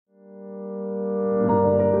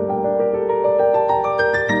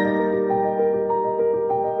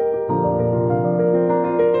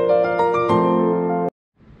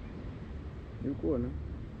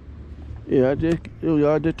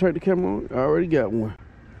y'all just turned the camera on. I already got one.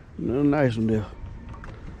 Another nice one there.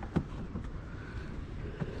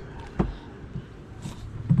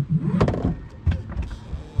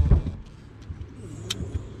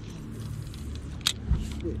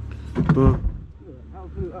 Huh?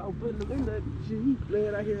 I was putting the window, he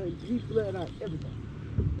fled out here, he fled out everything.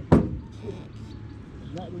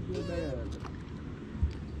 Not was good bad.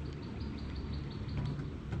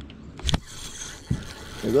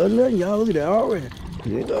 There goes nothing, y'all. Look at that already.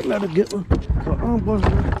 There goes another good one. Boy.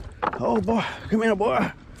 Oh, boy. Come here,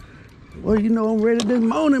 boy. Boy, you know I'm ready this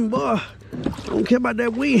morning, boy. I don't care about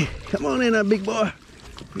that wind. Come on in there, big boy.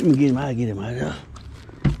 Let me get him out there.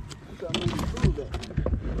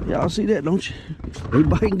 Y'all see that, don't you? They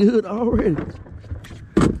biting good already.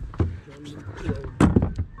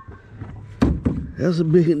 That's a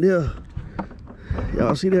big one there.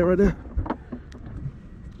 Y'all see that right there?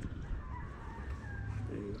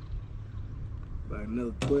 About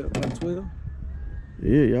another 12, about 12.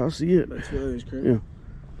 Yeah, y'all see it. About 12 is crazy. Yeah.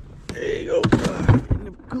 There you go. In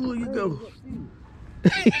the cooler you go.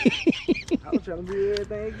 I was trying to do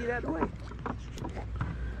everything and get out the way.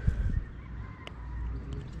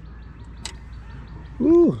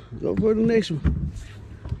 Ooh, go for the next one.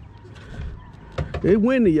 They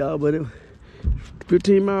windy, y'all, but it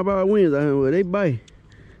 15 mile per hour winds out here where they bite.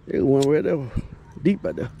 They one right there, deep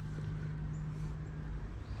out there.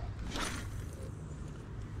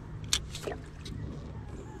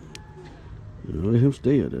 Let him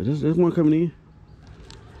stay out there. There's one coming in.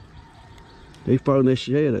 They following that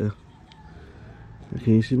shade there. I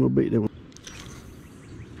can't see my bait that one.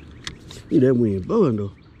 Look at that wind blowing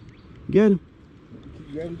though. Got him?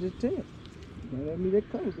 Grab him just 10. Might not be that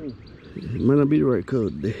color thing. It might not be the right color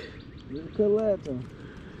today. It was color last time.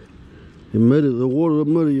 The water will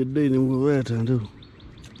muddy your day than it was last time too.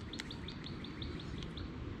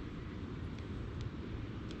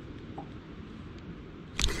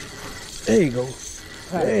 There you go.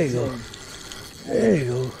 There you go. There you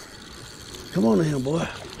go. Come on in, boy.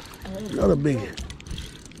 Another big one.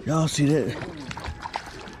 Y'all see that?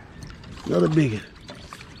 Another big one.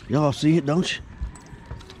 Y'all see it, don't you?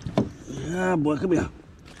 Ah, boy, come here.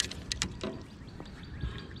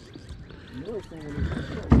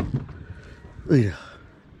 Look at that.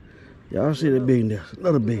 Y'all see that big one there?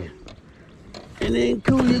 Another big one. And then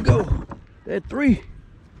cool you go. That 3.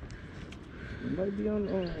 It might be on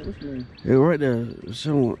what's name? Yeah, right there.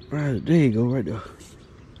 Someone, right there you go, right there.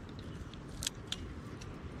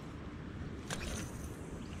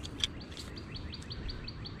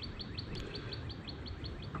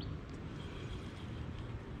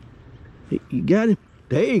 You got him.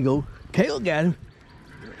 There you go. Kale got him.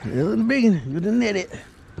 There's a big one. You the net it.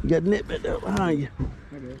 You got the net back there behind you.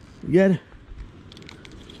 Okay. You got it.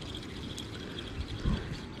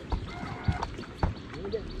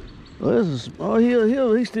 Oh, this is. Oh,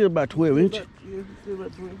 he's still about 12 inches. Yeah, he's still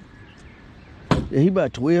about 12. Yeah, he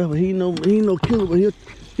about 12, but he ain't no killer, but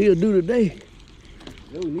he'll do today.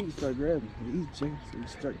 Yeah, we need to start grabbing. He's checking, so we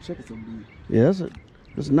start checking some bees. Yeah,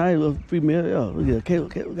 that's a nice little female. Yeah, look at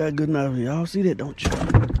that. Caleb got a good knife. Y'all see that, don't you?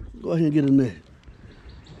 Go ahead and get in there.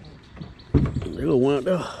 They go one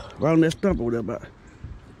there, around that stump over there, about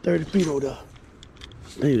 30 feet over there.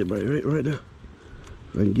 Ain't it, buddy? Right there.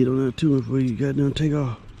 I can get on there too before you got done take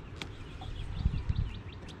off.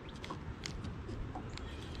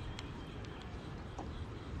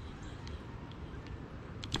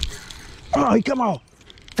 Oh, he come off.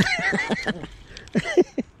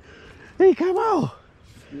 He come off.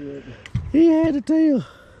 He had the tail.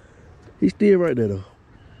 He's still right there though.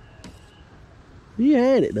 He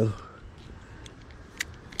had it though.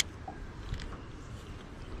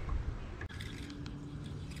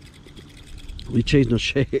 We chasing a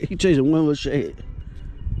shad. He chasing one little shad.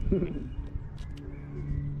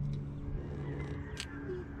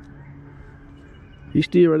 He's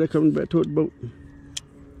still right there coming back toward the boat.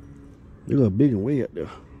 They got a big one way up there.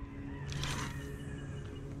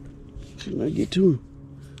 See when I get to him.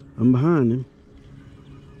 I'm behind him.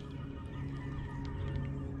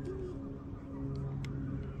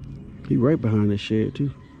 He right behind that shed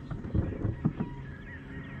too.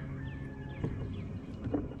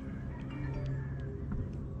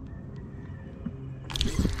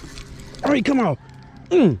 All right, come on.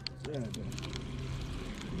 Yeah,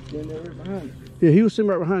 there right behind it. Yeah, he was sitting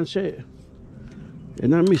right behind the shed.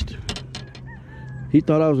 And I missed him. He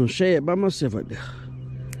thought I was on shad by myself right there.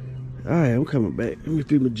 All right, I'm coming back. Let me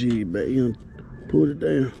feed my jig back. You know, pull it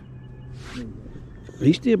down.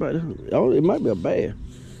 He's still about there. Oh, it might be a bad.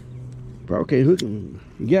 Probably can't hook him.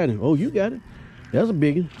 You got him. Oh, you got him. That's a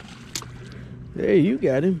big one. Hey, you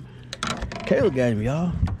got him. Caleb got him,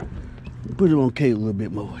 y'all. Put him on Caleb a little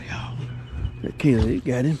bit more, y'all. That Caleb, he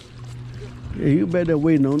got him. Yeah, you back there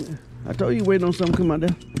waiting on it. I told you waiting on something come out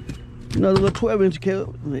there. Another little 12-inch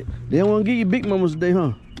Caleb. They don't want to give you big mamas today,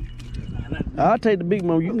 huh? I'll take the big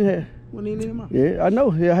mama. You can have. What he need mine? Yeah, I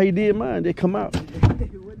know. Yeah, how you did mine. They come out. What he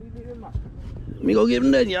need mine? Let me go give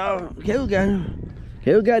him nothing, y'all. Caleb got him.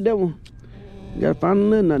 Caleb got that one. You gotta find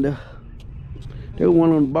nothing out there. There's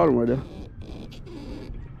one on the bottom right there.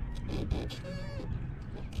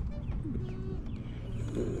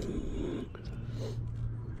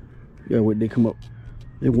 Yeah, wait, they come up.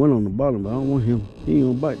 There's one on the bottom, but I don't want him. He ain't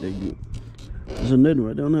gonna bite that good. There's another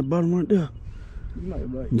right there on that bottom right there. He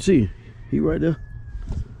might bite. You see, he right there.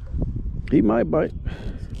 He might bite.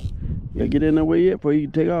 You gotta get in that way yet before you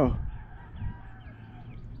can take off.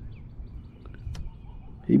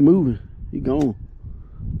 He moving. He gone.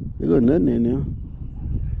 There got nothing in there.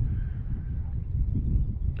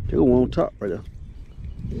 There go one on top right there.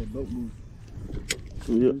 Yeah, boat move.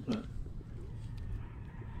 Yep.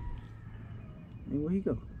 And where he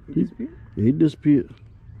go? He disappeared? Yeah, he disappeared.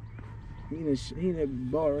 He in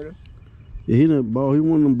that ball right there. Yeah, he in that ball. He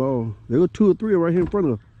won them ball. There go 2 or 3 right here in front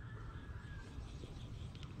of us.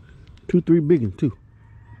 2, 3 big ones, too.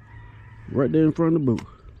 Right there in front of the boat.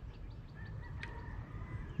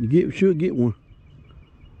 You should get one.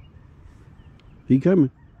 He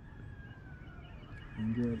coming.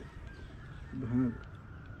 And grab it. Behind it.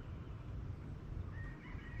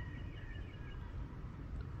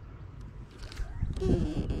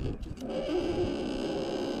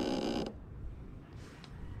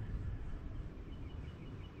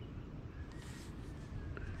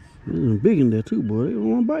 There's some big in there too, boy. They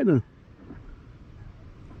don't want to bite them.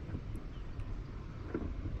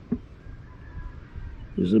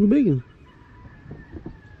 There's some big ones.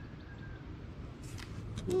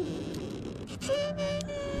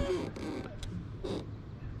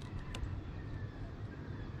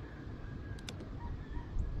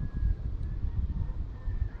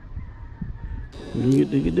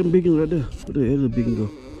 They get them big ones right there. Where the other big one go?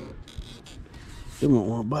 They don't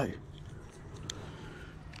want to bite.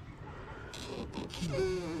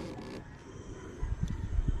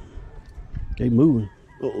 They moving.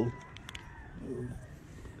 Uh-oh.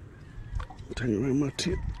 Turn around my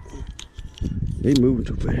tip. They moving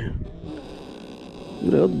too fast.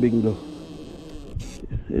 Where the other big one go?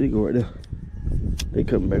 There they go right there. They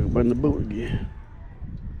coming back up on the boat again.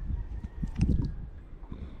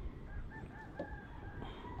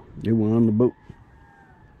 They were on the boat.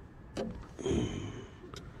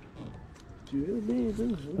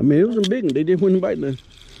 I mean, it was some big ones. They just wouldn't bite nothing.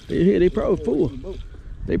 They probably full.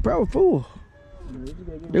 They probably full.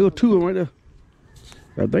 There go 2 of them right there.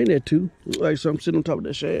 I think that 2. Look like something sitting on top of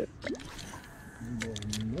that shad.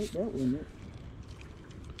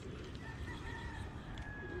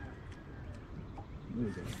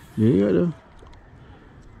 Yeah, right there.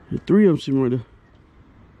 There's 3 of them sitting right there.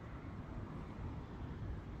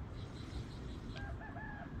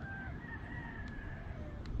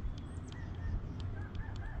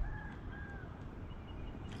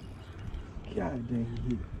 God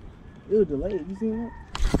dang, it was delayed. You seen that?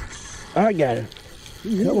 I got him.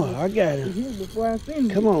 Come on, I got him. He hit before I seen him.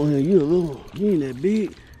 Come on here, you ain't that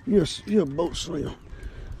big. You're a boat slinger.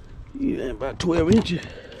 You ain't about 12 inches.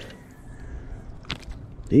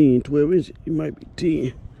 He ain't 12 inches. He might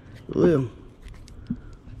be 10, 11.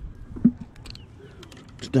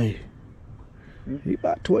 Stay. He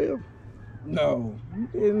about 12. No, you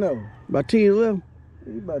didn't know. About 10, 11.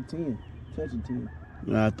 He about 10, touching 10.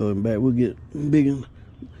 I'll throw him back. We'll get big one.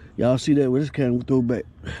 Y'all see that with this camera, we'll throw back.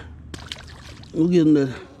 We'll get him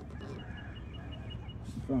there.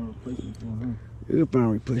 Find a replacement for him. We'll find a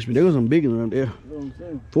replacement. There was some big ones out there. That's what I'm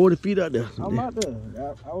saying. 40 feet out there. I'm out there.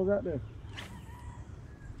 I was out there.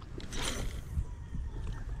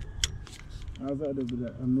 I was out there,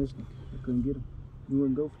 but I missed him. I couldn't get him. You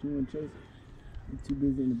wouldn't go for you and chase him. You're too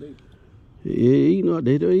busy in the bait. Yeah, you know,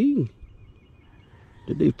 they're eating.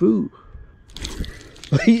 That's their food.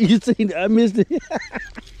 You seen that? I missed it.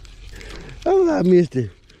 Oh, I missed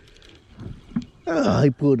it. Oh, he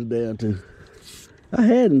pulled it down too. I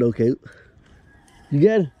had him though, Caleb. You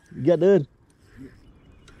got it? You got the other?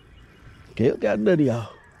 Caleb got another, y'all.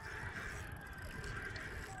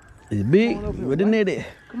 It's big. Where the net at?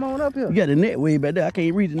 Come on up here. You got the net way back there. I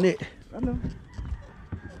can't read the net. I know.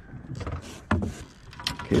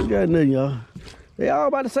 Caleb got another, y'all. They all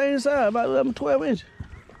about the same size, about 11, 12 inches.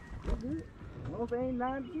 Well, if it ain't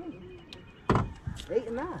 9 to 10. 8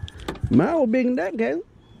 and 9. Mine was bigger than that, Caleb.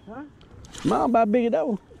 Huh? Mine about bigger than that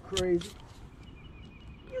one. Crazy.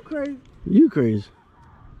 You crazy. You crazy.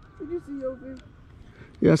 Did you see your fish?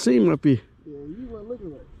 Yeah, I seen him up here. Yeah, you weren't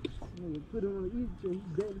looking at it. Nigga, put him on the easy chair. He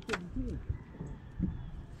barely took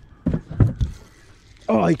the 10.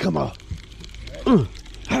 Oh, he come off.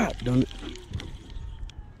 Hot, don't it?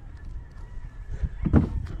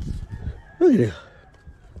 Look at that.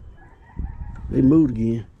 They moved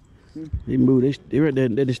again. They moved. They right there.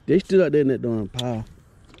 They stood out there in that darn pile.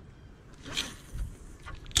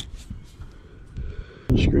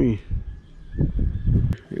 On the screen.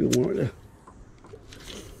 They got one right there.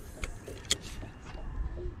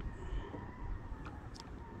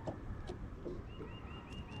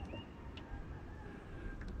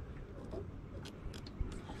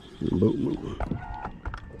 Boat moving.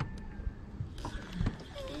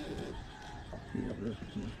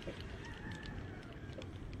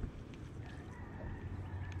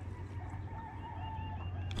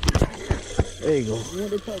 There you go.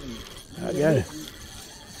 I got it.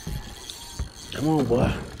 Come on, boy.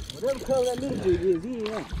 Whatever color that little dude is, he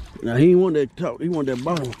ain't. Now he ain't want that top. He want that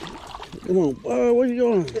bottom. Come on, boy. Where you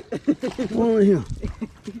going? Come on in here.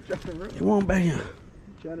 Come on back here.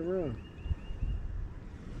 Trying to run.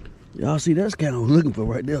 Y'all see, that's kind of what I'm looking for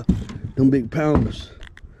right there. Them big pounders.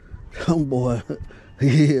 Come boy.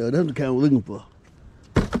 Yeah, that's the kind I'm looking for.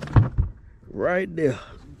 Right there.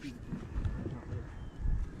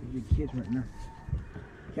 Big kids right now.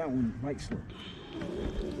 Count when the bite slow.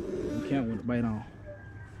 Count when the bite on.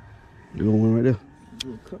 You got one right there?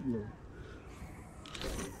 Do a couple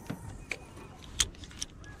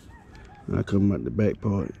of. I come out the back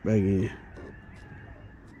part, back in.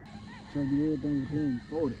 Trying to do everything clean.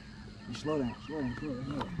 Forward it. You slow down, slow down, slow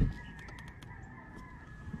down.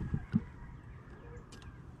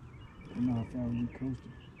 I know how far we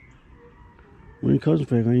coasted. We ain't coasting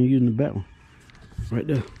fast, I ain't using the back one. Right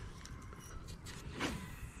there.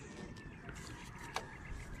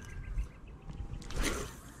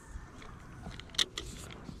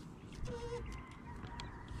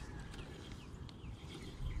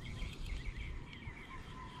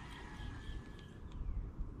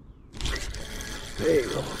 There you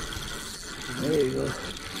go. There you go.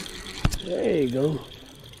 There you go.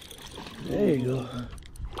 There you go.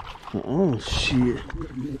 Oh shit.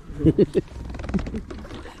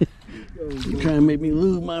 You trying to make me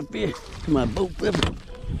lose my fish. My boat flipping.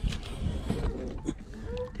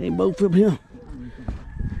 Can't boat flip him.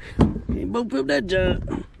 Can't boat flip that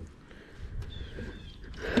giant.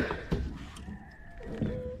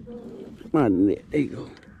 My net. There you go.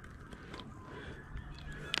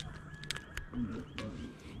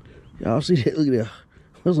 Y'all see that? Look at that.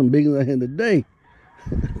 There's some big ones out here today.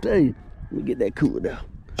 I tell you, let me get that cooler down.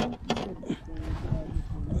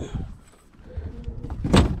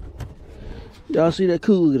 Y'all see that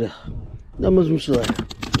cooler? Look at that. That must be some slab.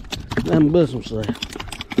 That must be some slab.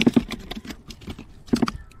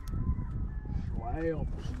 Wow.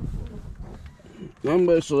 Nothing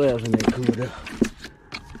but slabs in that cooler there.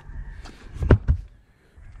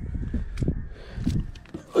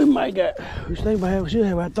 We might got, we should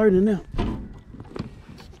have about 30 now.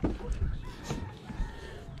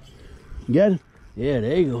 You got him? Yeah,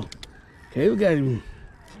 there you go. Okay, we got him.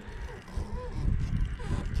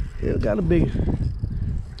 Yeah, got a big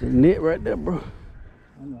net right there, bro.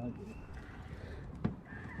 I know I get it.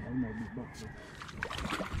 I might be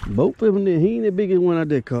boat. Boat flipping there. He ain't the biggest one I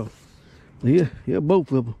did caught. Yeah, he a boat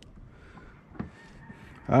flipper.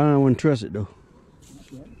 I don't want to trust it though.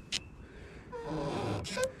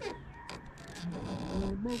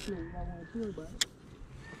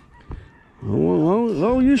 As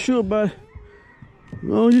long as you sure about it. As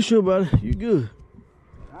long as you sure about it, you good.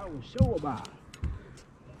 I was sure about it.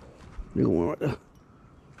 You got one right there.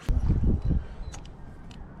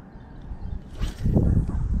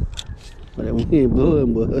 But that one ain't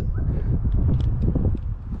blowing, but.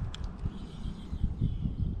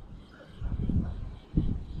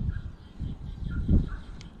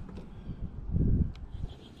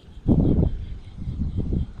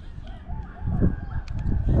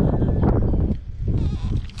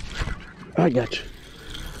 I got you.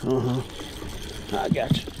 I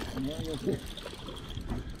got you.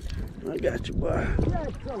 I got you, boy.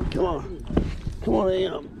 Come on. Come on in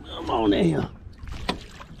here. Come on in here.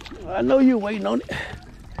 I know you're waiting on it.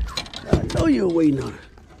 I know you're waiting on it.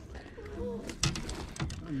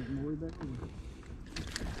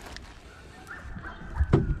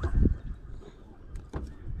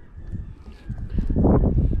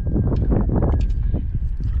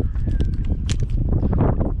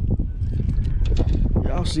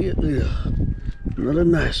 Y'all see it? Yeah. Another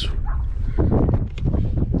nice one.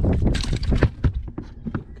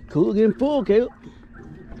 Cool, getting full, Caleb.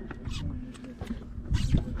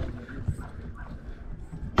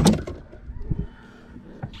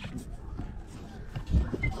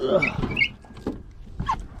 Ugh.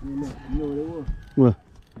 look, you know what it was? What?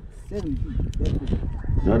 70 feet. That's it.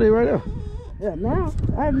 No, they right there. Yeah, now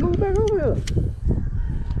I have to move back over here.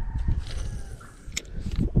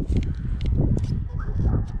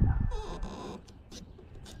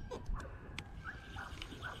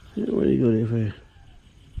 Yeah, where you go that fast?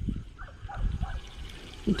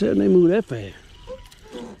 You tell them they move that fast.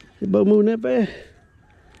 They both moving that fast.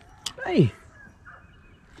 Hey.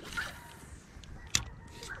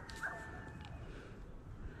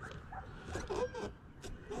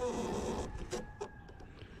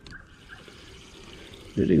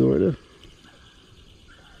 There they go right there.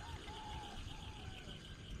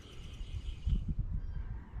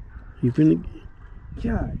 You finna...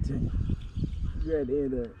 God damn. You at the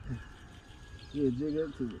end of it. Yeah, jig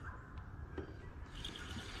up to it.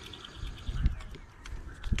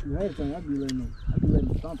 You had time, I'd be letting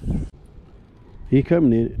them thump it. He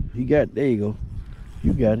coming in it. He got it. There you go.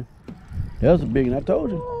 You got it. That was a big one. I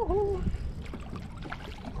told you.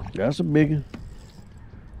 That's a big one.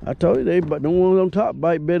 I told you but the one on top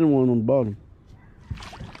bite better than the one on the bottom.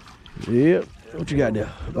 Yep. What you got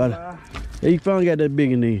there? There you finally got that big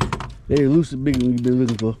one there. They loose the big one you've been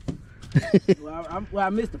looking for. I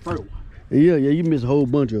missed the first one. Yeah, you missed a whole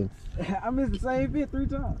bunch of them. I missed the same fit 3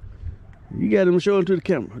 times. You got them showing to the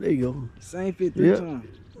camera. There you go. Same fit 3 times.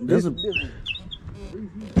 That's a different.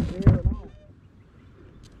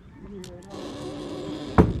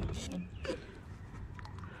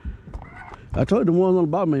 I told you the ones on the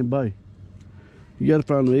bottom ain't bite. You gotta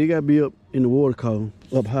find them. You gotta be up in the water column,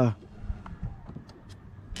 up high.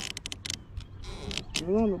 The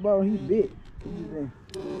one on the bottom, he's big. He's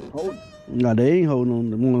holding. Nah, they ain't holding on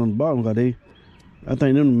the one on the bottom, cause I think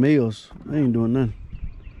them the males, they ain't doing nothing.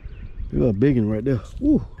 They got a big one right there.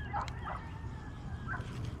 Woo.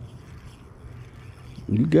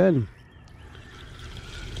 You got him.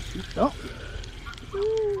 Oh.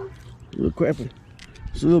 Little crappie.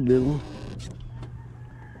 It's a little big one.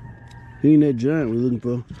 He ain't that giant we're looking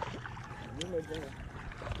for.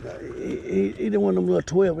 He didn't want them little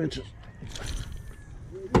 12 inches.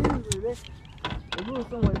 If it was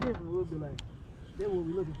somewhere different, we'll be like, that's what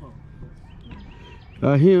we're looking for.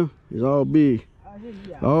 Out here, it's all big. Out here,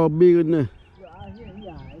 he alright. All bigger than that. Yeah, out here, he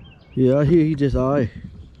alright. Yeah, out here, he just alright.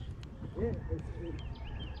 Yeah,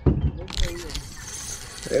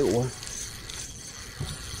 There you go.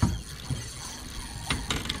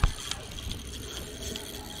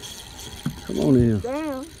 Come on in here.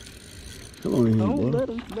 Damn. Come on in here, boy.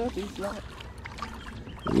 Don't let him slap.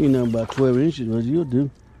 You ain't nothing about 12 inches, but you'll do.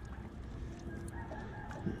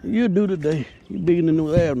 You'll do today. You bigger than the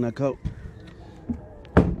lab I caught.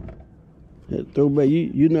 That throwback,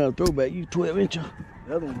 you not a throwback, you 12 inches.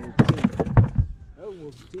 The other one was 10. That one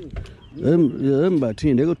was 10. Them about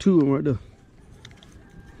 10. There go 2 of them right there.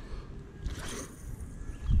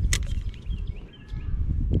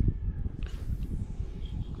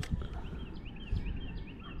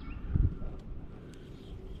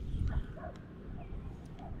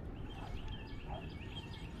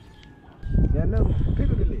 Got another one. Pick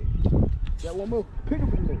up the leg. Got one more. Pick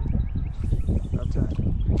up the leg. Stop time.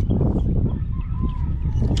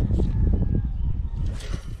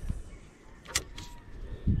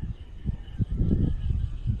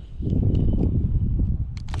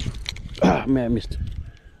 Ah, man, I missed it.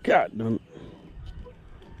 God damn it.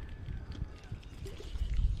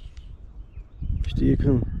 Still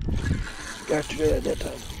coming. Got you there that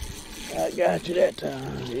time. I got you that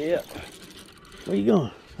time. Yep. Where you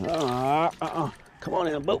going? Come on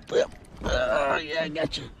in, boat flip. Yeah, I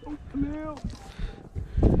got you.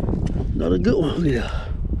 Another good one. Look at that.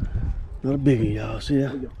 Another big one, y'all. See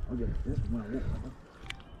that?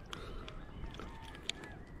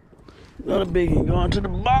 Another big one going to the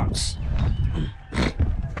box.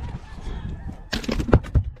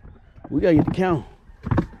 We gotta get the count.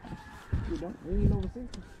 We ain't over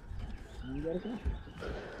 60. You gotta count.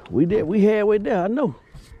 We did. We had way there. I know.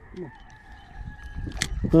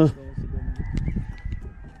 Huh?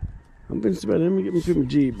 I'm been spending. Let me get my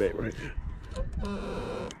G back right there.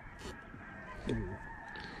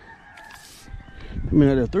 I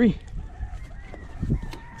mean, there 3.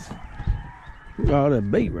 Oh,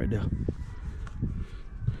 that bait right there.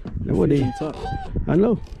 That's what they talk. I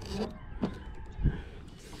know.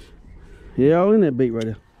 Yeah, all in that bait right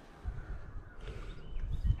there.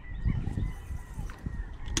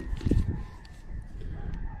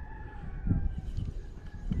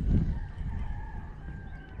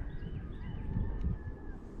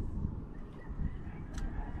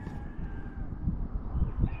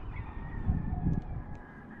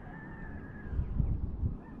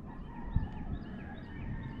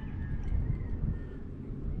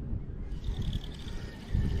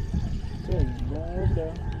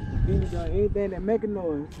 down. Anything that make a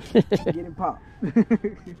noise, get him popped.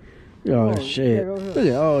 Oh, shit. Look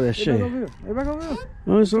at all that shit. Hey, back over here.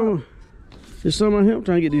 Oh, it's some of him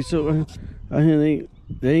trying to get these so out here.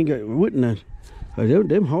 They ain't got wood nothing.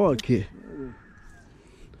 Them hard kid.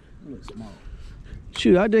 Look small.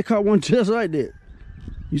 Shoot, I just caught one just like that.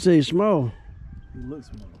 You say it's small. He looks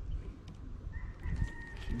small.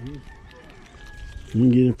 You can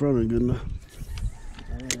get in front of it good enough.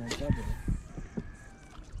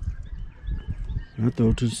 I throw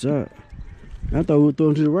it to the side. I thought we were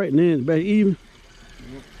throwing to the right and then back even.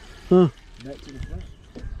 Huh? Back to the front.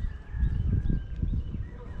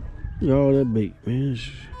 Look at all that bait, man.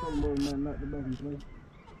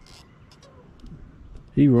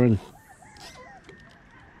 He running.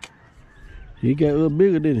 He got a little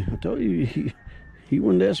bigger than he. I told you he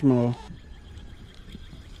wasn't that small.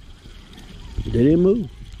 They didn't move.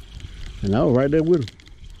 And I was right there with him.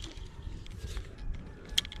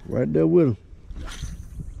 Right there with him.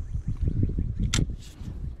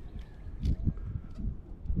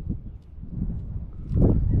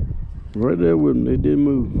 Right there with them, they didn't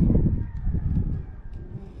move.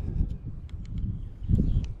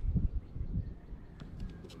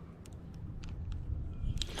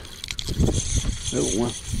 That was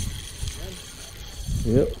one.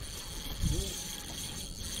 Yep.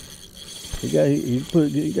 He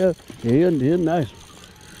nice.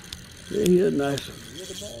 Yeah, he is nice.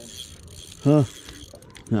 Huh?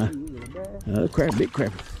 Nah. Crap, big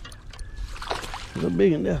crap. There's a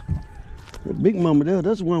big in there. The big mama there,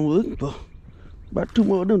 that's the one we're looking for. About 2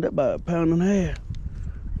 more of them, that's about 1.5 pounds.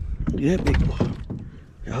 Look at that big boy.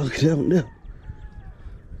 Y'all look at that one there.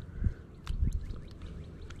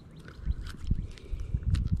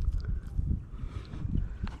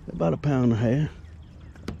 About 1.5 pounds.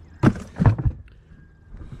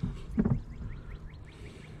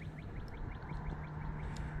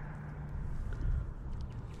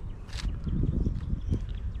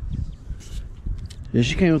 Yeah,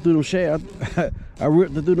 she came through them sheds. I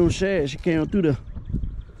ripped her through them sheds. She came through there.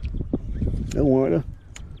 That one right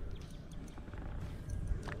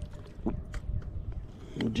there.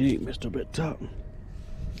 Oh, gee, messed up at the top.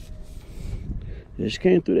 Yeah, she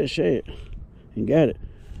came through that shed and got it.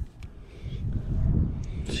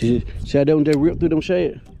 See how that one just ripped through them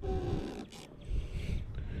sheds?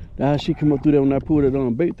 Now she come up through there when I pulled it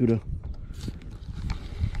on bait through there.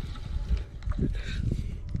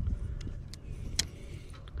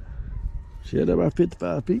 She had about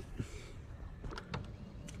 55 feet.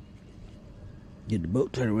 Get the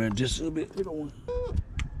boat turned around just a little bit. We don't want.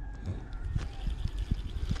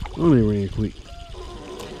 Only ran quick.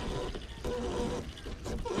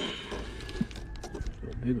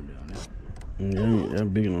 Big one down there. Yeah, ain't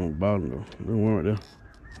that big on the bottom though. That one right there.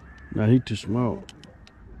 Nah, he too small.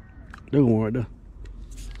 That one right there.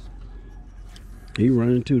 He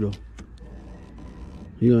running too though.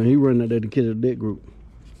 He running out there to catch a deck group.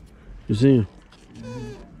 You see him?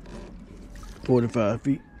 45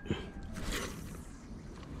 feet.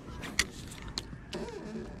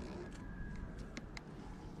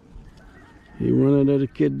 He running out there to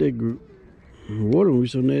catch that group. The water when we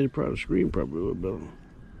so nasty, probably scream probably a little better.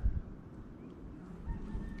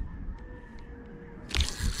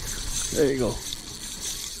 There you go.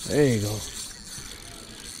 There you go.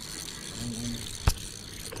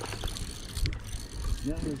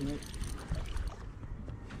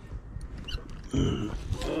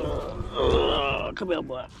 Come here,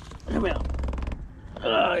 boy. Come here.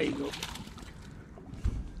 There you go.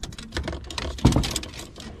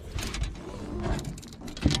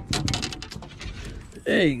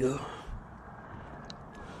 There you go.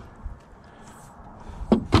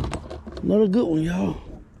 Another good one, y'all.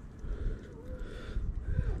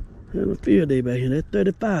 Having a field day back here. That's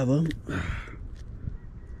 35 of them.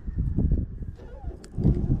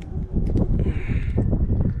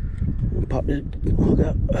 Pop this hook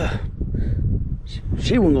out.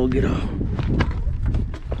 She wasn't gonna get off.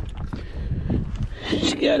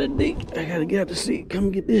 She got a dick. I gotta get out the seat.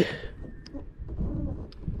 Come get this.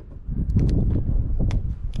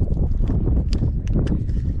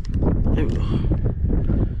 There we go.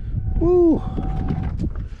 Woo.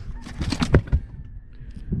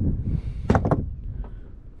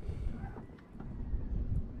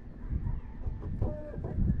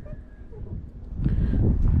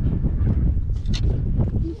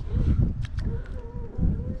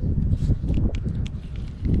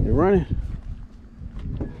 Running.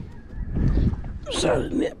 Side of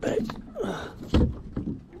the net back.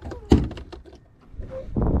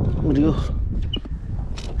 Where'd you go?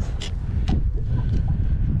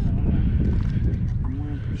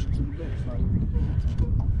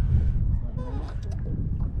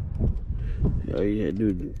 Oh yeah,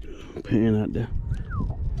 dude, pan out there.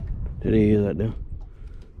 That is out there.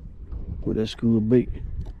 With that school bait.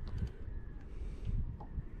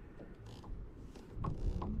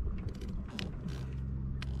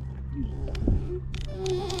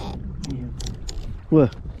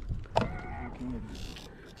 What?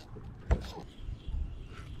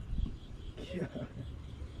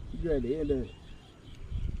 You grab the end of it.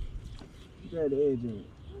 You grab the edge of it.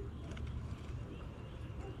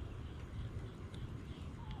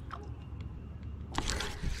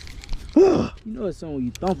 You know it's something when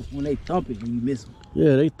you thump it, when they thump it and you miss them.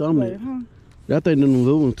 Yeah, they thumbing Like, it. huh? I think them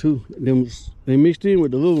little ones too. They mixed in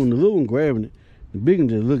with the little one. The little one grabbing it. The big one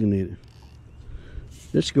just looking at it.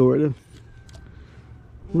 Let's go right there.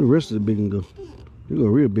 Where the rest of the big one go? They go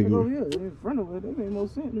real big Look over one. here, in front of it, that made more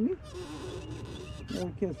sense to me. You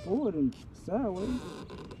gotta catch forward and sideways.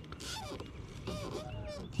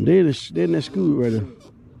 They in that school right there.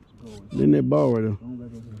 They in that ball right there. Going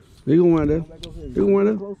back over here. They gonna wind there. Going back over here. They gonna wind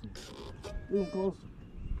there. Closer. Move closer.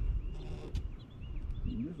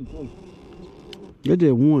 Listen closer. That's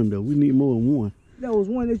just one though. We need more than one. That was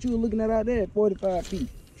one that you were looking at out there at 45 feet.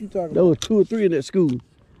 What you talking There about? was 2 or 3 in that school.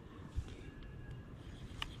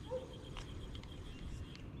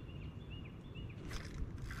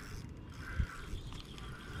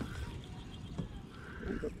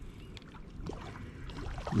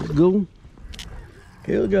 Good one.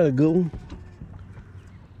 Kale got a good one.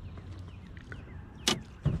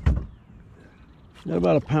 Got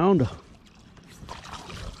about a pounder.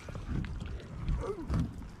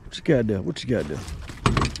 What you got there? What you got there?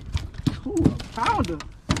 Ooh, a pounder.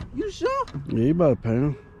 You sure? Yeah, you about a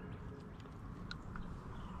pound.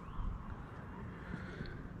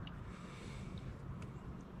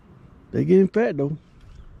 They getting fat though.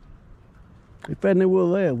 They fatter than they were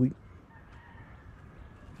last week.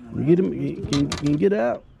 You get them, you can get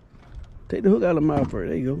out. Take the hook out of the mouth first.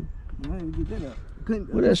 There you go. I didn't get that out.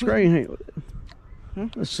 Where that screen hang? Huh?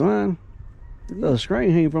 That slime. That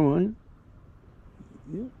screen hang from, ain't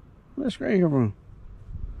it? Yeah. Where that screen come from?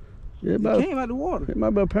 Yeah, It about came out the water. it might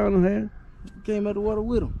be a pound and a half. It came out the water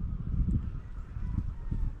with him.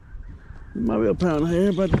 It might be a pound and a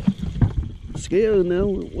half, but the scale now.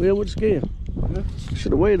 Where with the scale? Huh?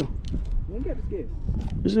 Should have weighed them. You ain't got the scale.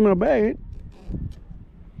 It's in my bag, ain't it?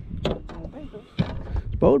 I don't think so.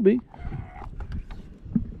 Supposed to be.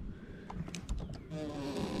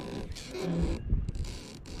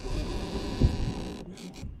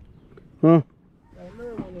 Huh? That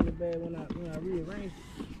little one in the bag when I rearranged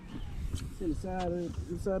it. It's inside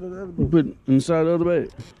of the other You boat. put it inside the other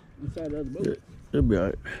bag. Inside the other boat. Yeah, it'll be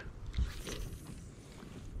alright.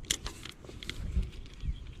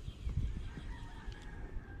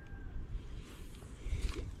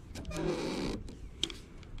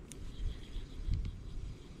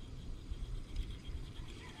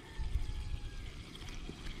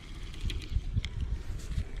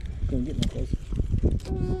 Couldn't get no closer.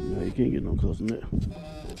 No, you can't get no closer than that.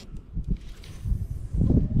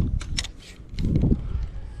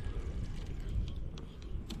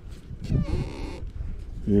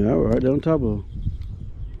 Yeah, right there on top of her.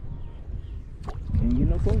 Can't get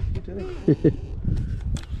no closer to that.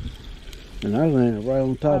 And I landed right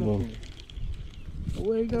on top of her. Well,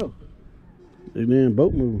 where'd he go? The damn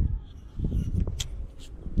boat moving.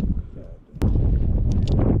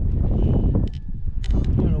 I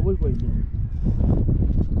don't know which way he's going.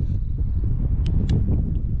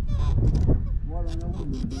 Water ain't no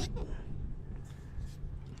way.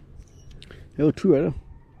 There was 2 right there.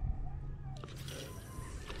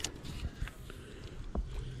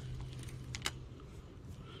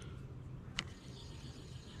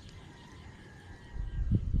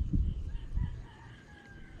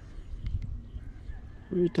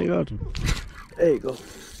 Where you take out to? There you go.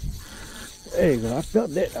 There you go. I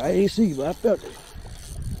felt that. I ain't see you, but I felt it.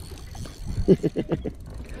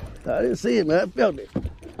 I didn't see it, man. I felt it.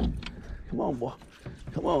 Come on, boy.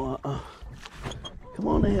 Come on. Come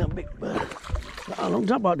on in here, big boy. Don't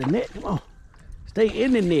jump out the net. Come on. Stay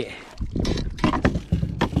in the net.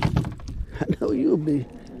 I know you'll be.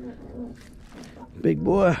 Big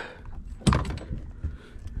boy.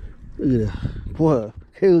 Look at that. Boy.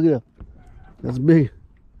 Okay, look at that. That's big.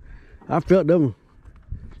 I felt them.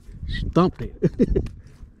 Stumped it.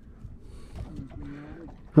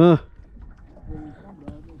 Huh?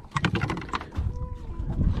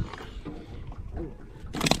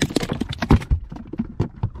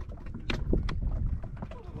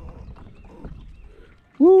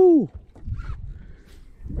 Woo!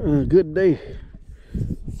 Good day.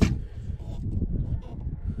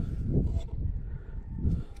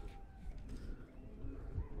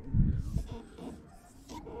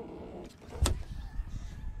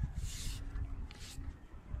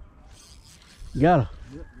 Got her.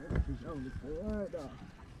 Yep, that's for sure. All right, dog.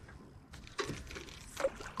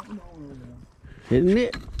 Come on over there. Hitting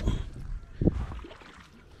it.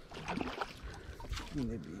 Look at that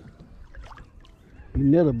big. You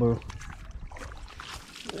nether, bro.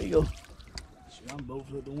 There you go. Shit, I'm both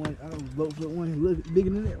foot the one. I was both foot one. Look bigger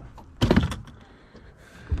than that one.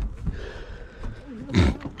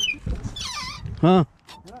 Huh?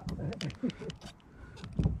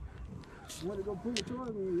 Want to go pull the toy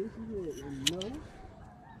in? Yes, you did. And no.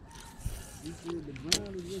 You said the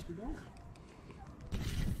brown is what you don't.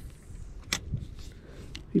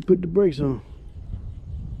 He put the brakes on.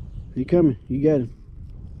 He coming. You got him.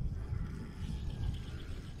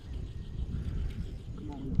 Come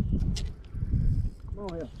on here. Come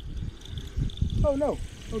on here. Oh no.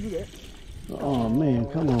 Don't do that. Oh man,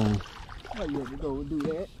 come on. Why you have to go and do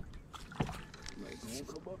that? Like, don't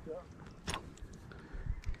come up here.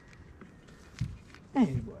 Hey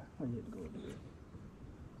boy, why you have to go and do that?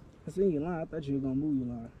 I seen your line. I thought you were gonna move your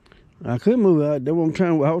line. I couldn't move out. That's what I'm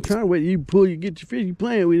trying. I was trying to wait. You pull, you get your fish. You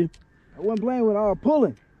playing with him. I wasn't playing with all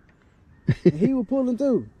pulling. And he was pulling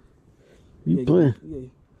too. You playing? Yeah.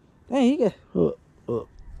 Dang, he got. Up.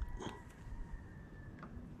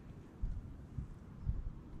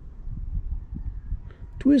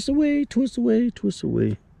 Twist away, twist away, twist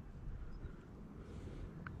away.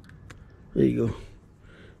 There you go.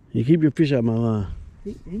 You keep your fish out of my line.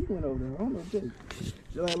 He went over there. I don't know what to do.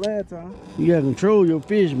 Just like last time. You gotta control your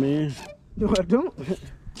fish, man. No, I don't.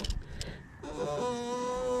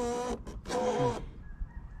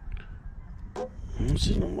 I don't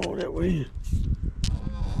see no more that way.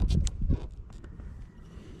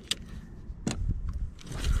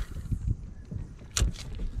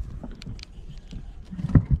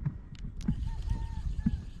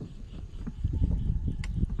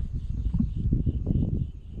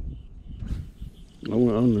 I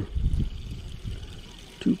went under.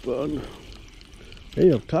 Too far under.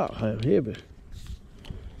 They up top heavy.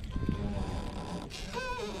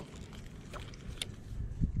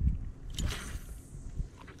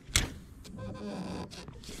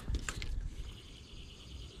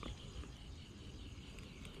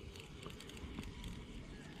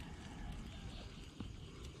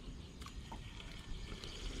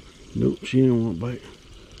 Nope, she didn't want to bite.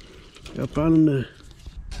 I found him there.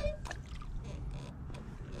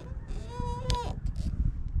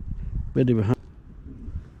 Bet they behind.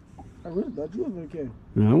 I really thought you was in the cave.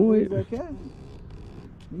 No, I'm When waiting.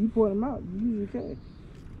 you point them out, you usually can.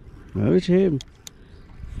 I wish you had him.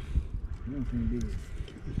 You don't think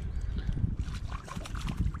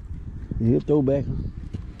big. He'll throw back.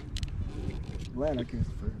 Glad I catch the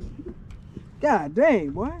first. God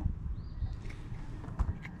dang, boy.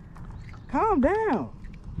 Calm down.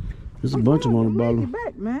 There's a bunch of them on the bottom. Get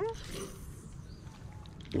back, man.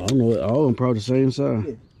 I don't know. All of them probably the same size.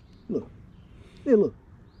 Yeah. Look. Hey, look.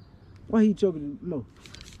 Why he choking the most?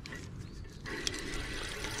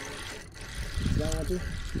 That one too?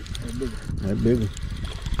 Or bigger? That bigger.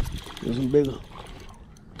 There's some bigger.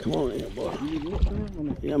 Come on in, boy. You need it,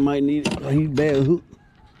 man? Yeah, I might need it. He bad hook.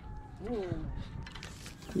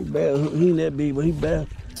 He bad hook. He ain't that big, but he bad.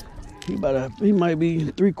 He might be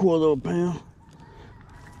 3/4 of a pound.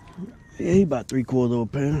 Yeah, he about 3/4 of a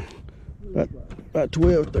pound. About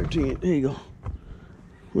 12, 13. There you go.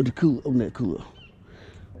 With the cooler, open that cooler.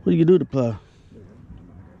 What do you do to plow?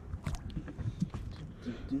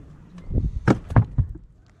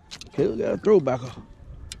 Okay, we got a throwbacker.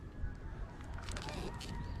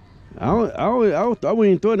 I wasn't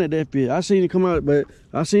even throwing at that fish. I seen it come out, but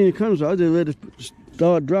I seen it come, so I just let it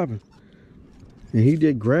start dropping. And he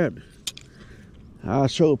just grabbed it. I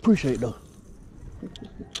sure appreciate it though.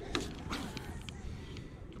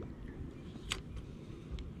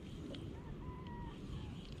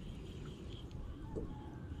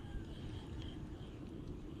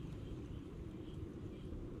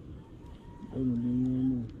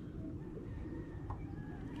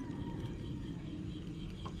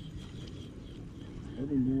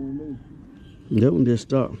 That one just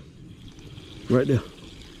stopped. Right there.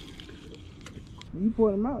 When you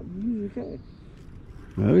point them out, you usually can.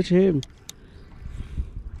 I wish you had him.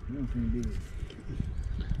 You don't think big.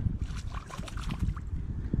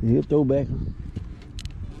 He'll throw back.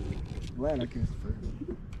 Glad I catch the first.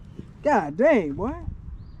 God dang, boy.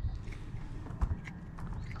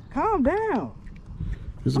 Calm down.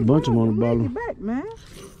 There's a bunch of them on the bottom. Get back, man.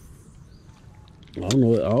 I don't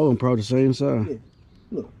know. All of them probably the same size. Yeah.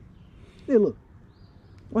 Look. Hey, look.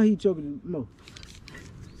 Why he choking the most?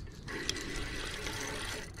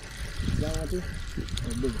 That one too?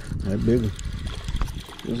 Or bigger? That bigger.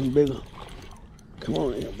 There's some bigger. Come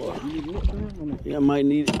on in, boy. You need it, man? Yeah, I might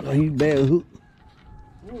need it. He bad hook.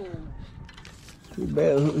 He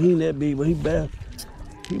bad. He ain't that big, but he bad.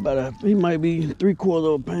 He might be 3/4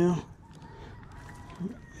 of a pound.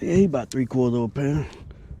 Yeah, he about 3/4 of a pound.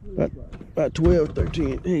 About 12,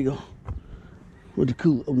 13. There you go. With the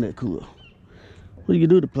cooler, open that cooler. What do you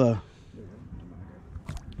do to plow?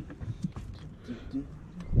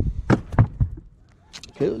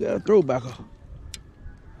 Okay, we got a throwbacker.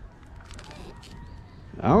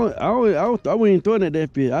 I wasn't even throwing at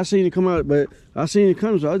that fish. I seen it come out, but I seen it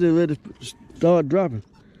come, so I just let it start dropping.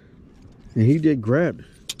 And he just grabbed it.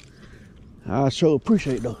 I sure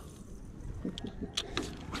appreciate though.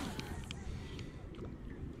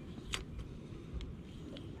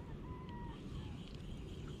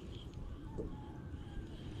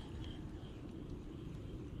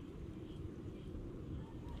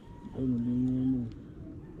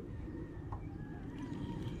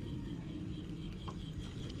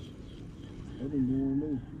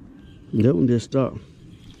 That one just stopped.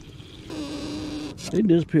 They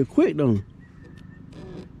disappear quick, don't they?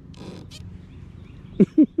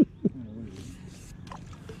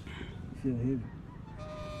 Feel heavy.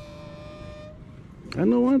 I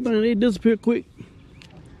know one thing, they disappear quick.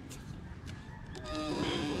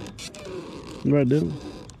 Right there.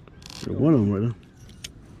 There's one of them right there.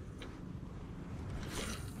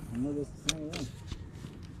 I know that's the same one.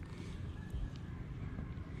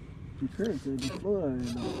 You could say the floor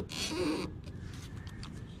ain't on.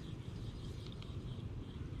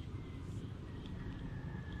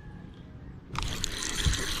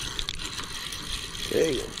 There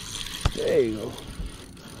you go. There you go.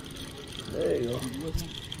 There you go.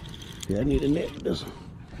 Yeah, I need a net for this one.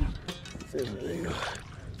 There you go.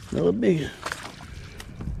 Another big one.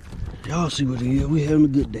 Y'all see what it is. We having a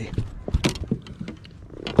good day.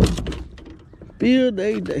 Field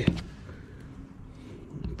day day.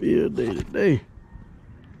 Field day today.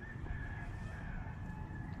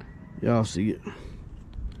 Y'all see it.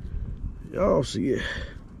 Y'all see it.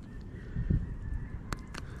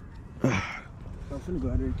 I'm finna go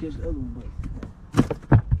out there and catch the other one,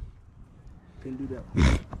 but couldn't do that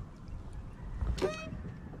one.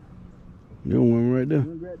 That one right there.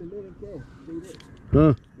 You grab the net and catch. Do that.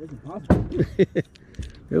 Huh? That's impossible.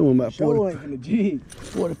 That one about Show ain't for the jig.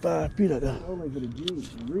 45 feet out there. Show ain't for the jig.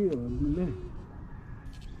 For real, I'm doing that.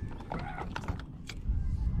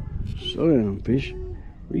 Slow down, fish.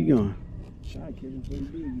 Where you going? Try to catch him before he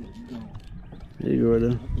big yet. You going. There you go right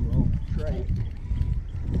there. I threw it off track.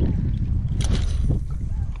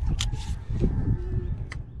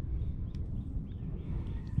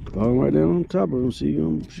 Falling right down on top of him. See,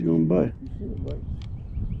 she gonna bite. You should bite.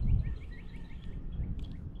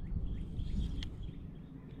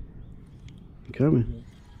 Coming.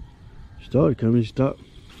 Started coming, she stopped.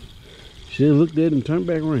 She just looked at it and turned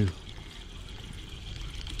back around.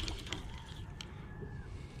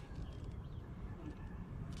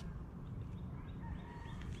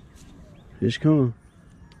 Here she come.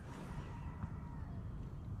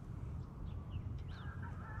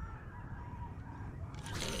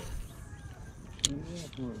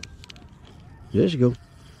 There she go.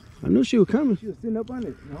 I knew she was coming. She was sitting up on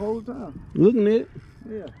it the whole time. Looking at it.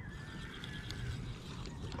 Yeah.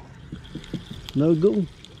 Another good one.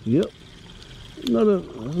 Yep.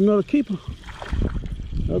 Another keeper.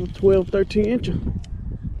 Another 12, 13 incher.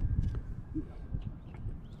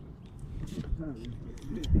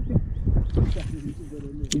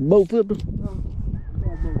 You boat flipped her?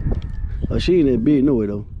 Oh, she ain't that big no way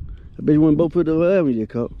though. I bet you wouldn't boat flip the whatever you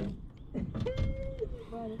just caught.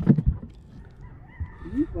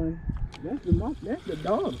 You funny. That's the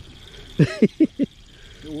daughter.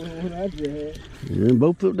 The one I just had. Yeah,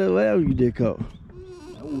 boat flip that whatever you just caught.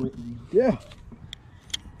 I wouldn't be there.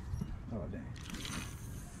 Oh, dang.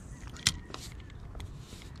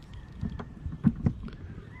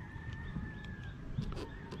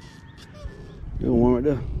 There's one right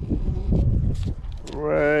there.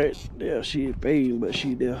 Right there. She ain't fading, but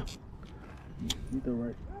she there. You throw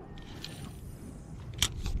right.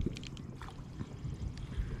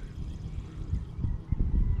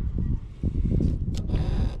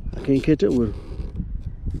 I can't catch up with her.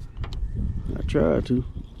 I tried to.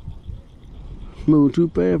 Moving too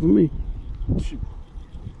fast for me. Shoot.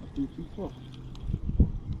 I threw too far.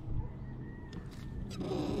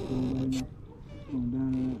 Going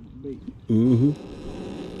down that bait. Mm-hmm.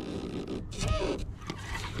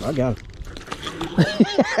 I got her.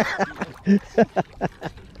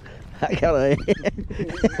 I got her.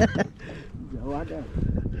 Oh, I got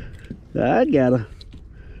it. I got her.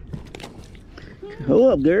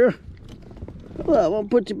 Hold up, girl. Hold up, I'm gonna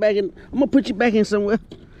put you back in. I'm gonna put you back in somewhere.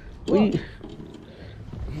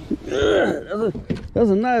 That's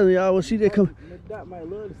a nice one, y'all. See that come? Doc might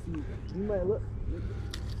love to see. You might look.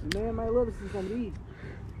 The man might love to see some of these.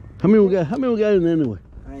 How many we got? How many we got in there anyway?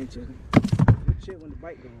 I ain't checking. We check when the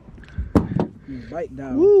bite go on. When the bite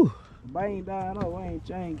down. Woo! The bite ain't dying off. I ain't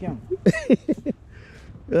counting.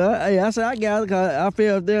 Hey, I said I got it because I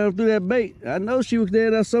fell down through that bait. I know she was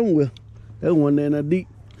there somewhere. That one there in that deep.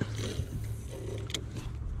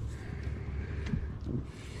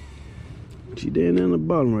 She down there in the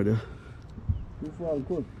bottom right there. Too far to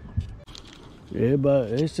cook. Yeah,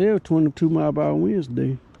 but they said 22 mile per hour winds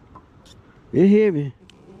today. It's heavy.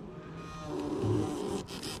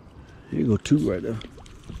 Here go two right there.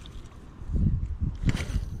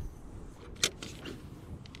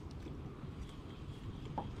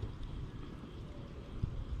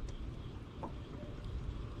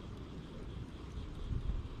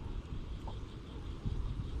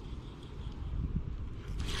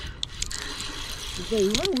 You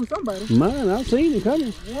run with somebody. Mine, I seen him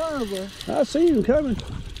coming. One, bro. I seen him coming.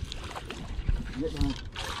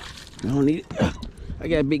 I don't need it. I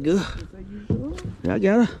got a big girl. Yeah, I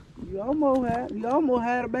got her. You almost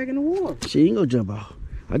had her back in the water. She ain't gonna jump off.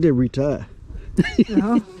 I did retire.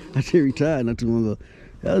 I did retire not too long ago.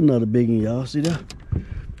 That was another big one, y'all. See that?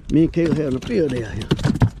 Me and Kay were having a field day out here.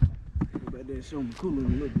 About that show me cooler a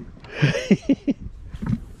little bit.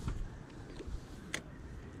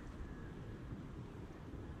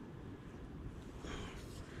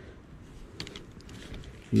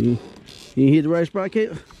 You hit the right spot, Kay?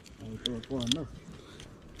 I ain't throw it far enough.